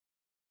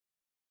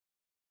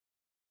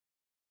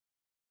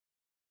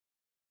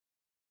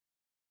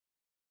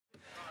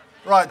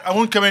Right, I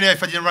won't come in here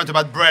if I didn't rant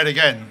about bread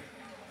again.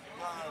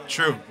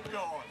 True.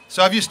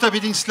 So have you stopped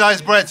eating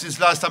sliced bread since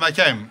last time I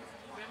came?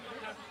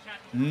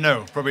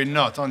 No, probably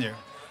not, aren't you?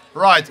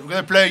 Right, we're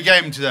going to play a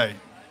game today.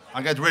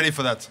 I'll get ready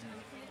for that.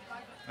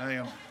 There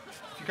you go.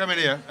 If you come in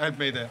here, help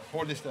me there.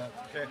 Hold this there.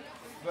 Okay.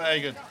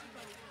 Very good.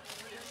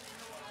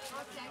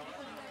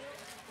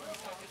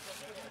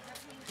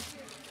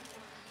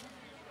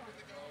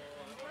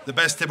 The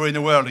best table in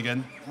the world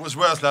again. It was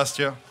worse last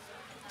year.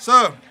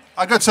 So,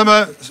 I got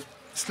some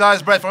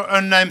sliced bread from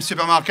an unnamed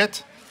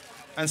supermarket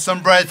and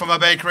some bread from a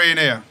bakery in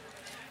here.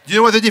 Do you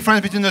know what the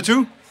difference between the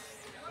two?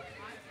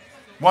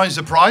 One is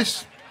the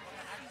price.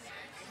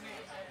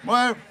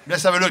 Well,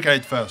 let's have a look at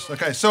it first.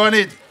 Okay, so I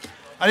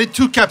need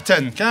two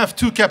captain. Can I have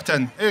two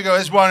captain? Here you go,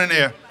 there's one in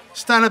here.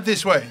 Stand up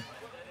this way.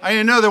 I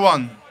need another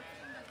one.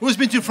 Who's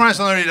been to France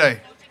on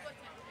holiday?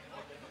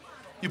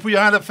 You put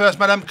your hand up first,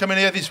 madam. Come in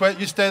here this way.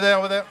 You stay there,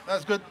 over there.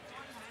 That's good.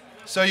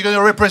 So you're going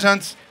to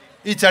represent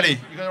Italy.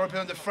 You're going to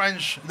represent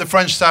the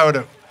French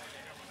sourdough.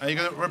 And you're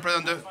going to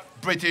represent the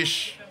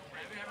British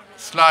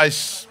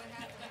slice.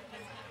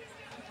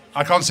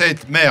 I can't say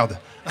it. Merde.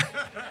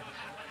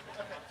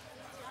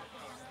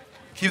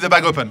 Keep the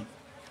bag open.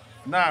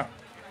 Now.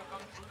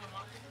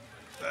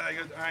 Very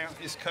good. Hang on.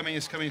 It's coming,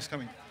 it's coming, it's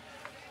coming.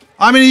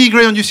 How many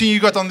ingredients do you think you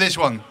got on this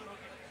one?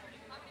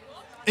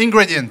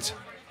 Ingredient.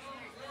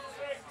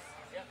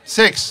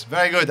 6.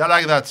 Very good. I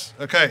like that.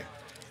 Okay.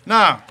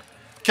 Now,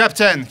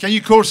 Captain, can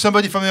you call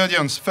somebody from the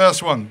audience?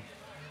 First one.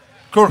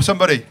 Call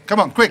somebody. Come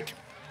on, quick.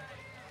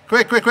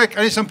 Quick, quick, quick.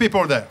 I need some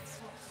people there.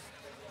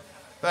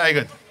 Very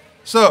good.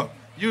 So,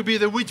 you be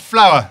the wheat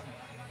flour.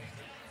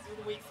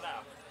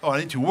 Oh,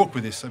 I need to walk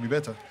with this. That'd be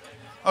better.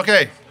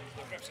 Okay.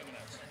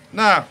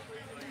 Now,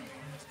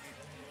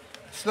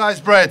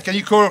 sliced bread. Can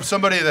you call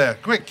somebody there?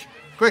 Quick.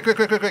 Quick, quick,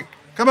 quick, quick, quick.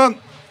 Come on.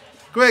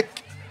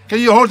 Quick. Can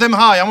you hold them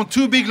high? I want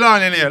 2 big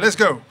lines in here. Let's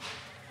go.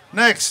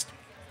 Next.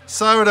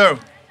 Sourdough.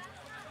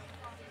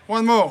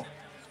 One more.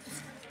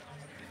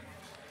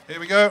 Here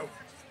we go.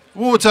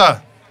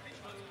 Water.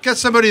 Get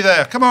somebody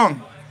there. Come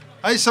on.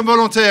 I need some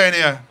volunteer in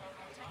here.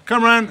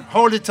 Come around.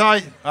 Hold it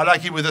tight. I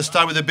like it with the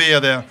style with the beer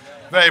there.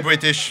 Very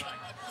British.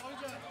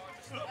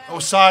 Oh,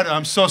 cider.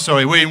 I'm so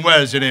sorry. We're in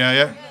Wales in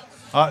here,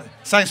 yeah?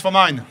 Thanks for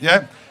mine,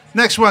 yeah?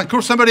 Next one.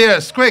 Call somebody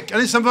else. Quick. I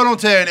need some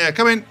volunteer in here.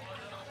 Come in.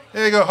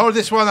 Here you go. Hold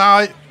this one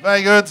high.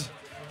 Very good.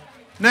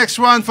 Next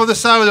one for the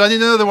sourdough. I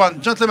need another one.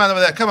 Gentleman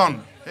over there. Come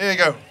on. Here you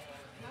go.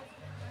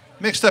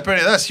 Mixed up in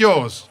here. That's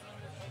yours.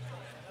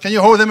 Can you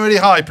hold them really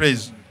high,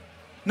 please?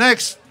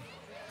 Next,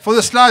 for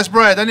the sliced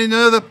bread. I need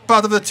another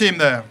part of the team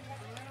there.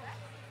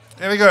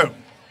 Here we go.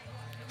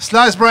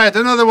 Sliced bread.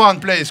 Another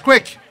one, please.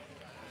 Quick.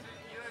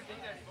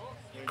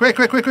 Quick,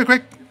 quick, quick, quick,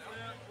 quick.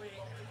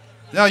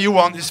 No, you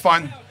won. It's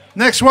fine.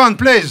 Next one,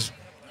 please.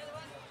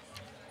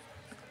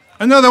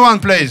 Another one,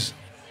 please.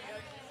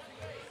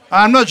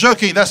 I'm not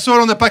joking. That's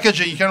all on the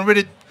packaging. You can read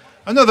it.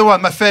 Another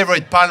one, my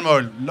favorite, palm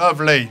oil.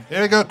 Lovely.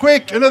 Here we go.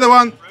 Quick. Another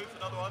one.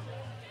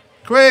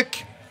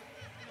 Quick.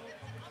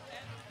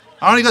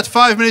 I only got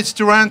 5 minutes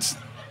to rant.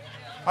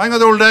 I ain't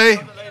got all day.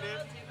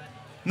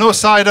 No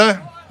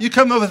cider. You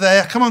come over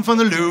there. Come on from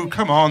the loo.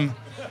 Come on.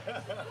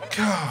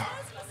 God.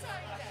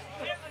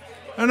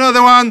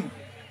 Another one.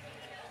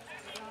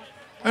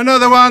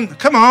 Another one.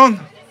 Come on.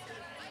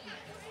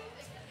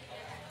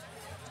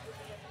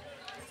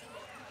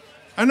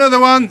 Another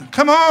one.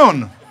 Come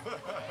on.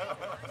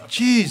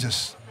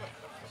 Jesus.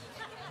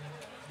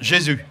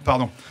 Jésus,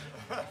 pardon.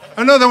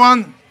 Another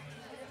one.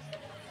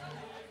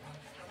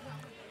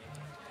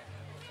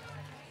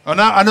 Oh,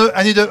 now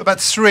I need about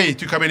 3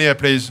 to come in here,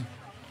 please.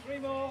 3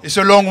 more. It's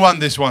a long one,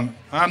 this one.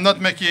 I'm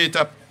not making it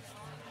up.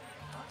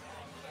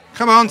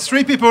 Come on,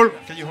 3 people.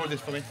 Can you hold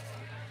this for me?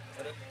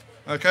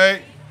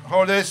 Okay,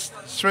 hold this.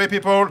 3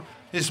 people.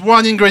 It's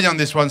 1 ingredient,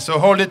 this one, so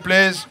hold it,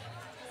 please.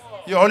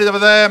 You hold it over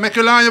there. Make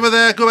a line over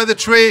there. Go by the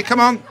tree. Come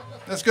on.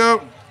 Let's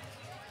go.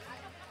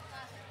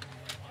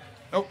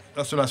 Oh,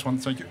 that's the last one.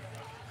 Thank you.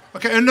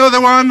 Okay, another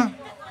one.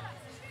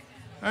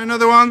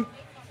 Another one.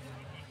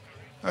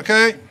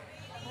 Okay.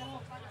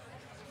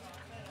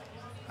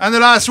 And the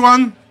last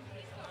one.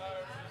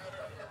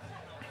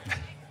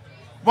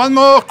 One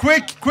more.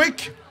 Quick,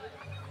 quick.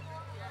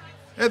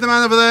 Hey, the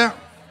man over there.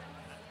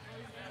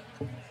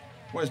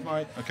 Where's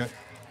my... Okay.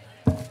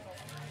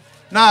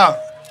 Now,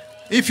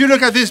 if you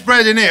look at this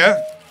bread in here,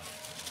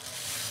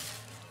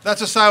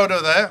 that's a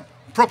sourdough there.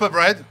 Proper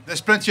bread.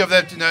 There's plenty of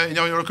that in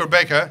your local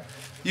baker.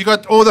 You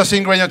got all those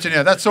ingredients in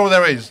here. That's all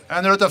there is.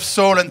 And a lot of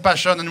soul and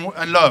passion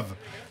and love.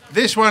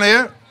 This one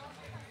here,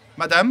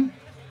 madame,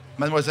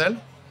 mademoiselle,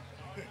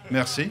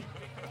 merci.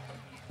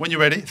 When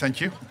you're ready,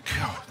 thank you.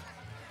 God.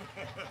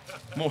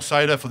 More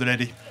cider for the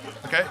lady.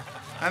 Okay.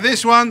 And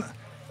this one,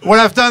 what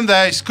I've done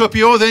there is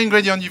copy all the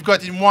ingredients you've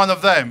got in one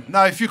of them.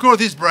 Now, if you call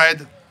this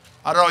bread,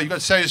 I don't know, you've got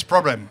a serious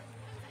problem.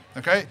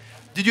 Okay?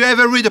 Did you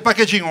ever read the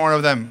packaging on one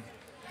of them?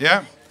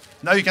 Yeah?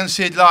 Now you can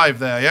see it live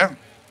there, yeah?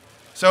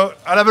 So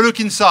I'll have a look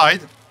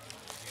inside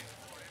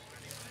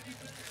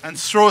and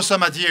throw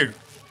some at you.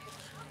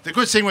 The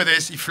good thing with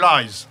this, it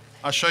flies.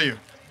 I'll show you.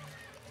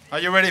 Are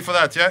you ready for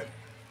that, yeah?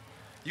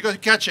 You got to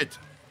catch it.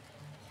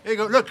 Here you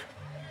go, look.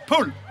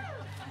 Pull.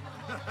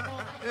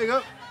 Here you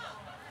go.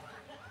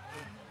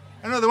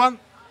 Another one.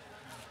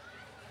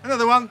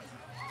 Another one.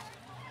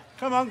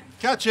 Come on,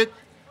 catch it.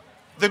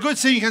 The good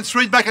thing, you can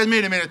throw it back at me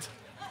in a minute.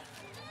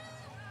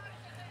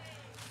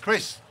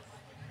 Chris.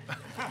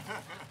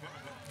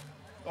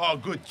 Oh,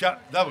 good.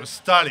 That was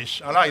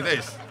stylish. I like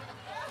this.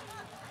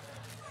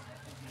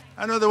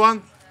 Another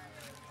one.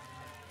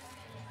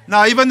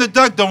 Now, even the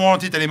duck don't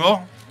want it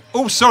anymore.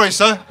 Oh, sorry,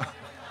 sir.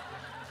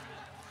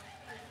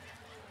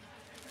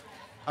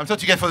 I'm trying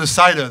to get for the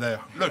cider there.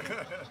 Look.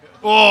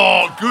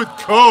 Oh, good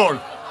call.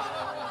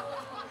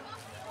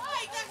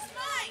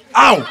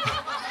 Ow!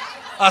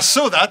 I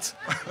saw that.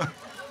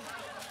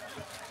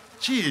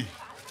 Gee.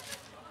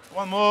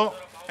 One more.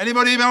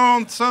 Anybody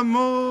want some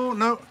more?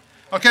 No?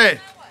 Okay.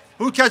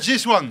 Who catch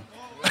this one?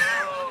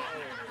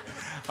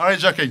 All right,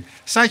 joking.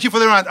 Thank you for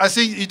the round. I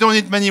think you don't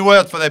need many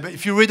words for that, but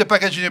if you read the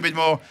packaging a bit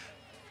more,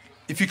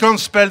 if you can't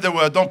spell the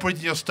word, don't put it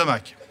in your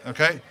stomach,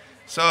 okay?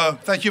 So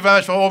thank you very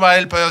much for all my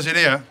helpers in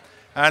here.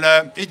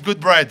 And eat good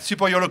bread,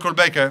 support your local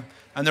baker,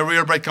 and the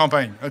Real Bread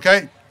campaign,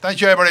 okay?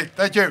 Thank you, everybody.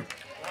 Thank you.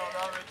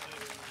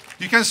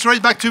 You can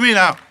straight back to me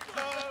now.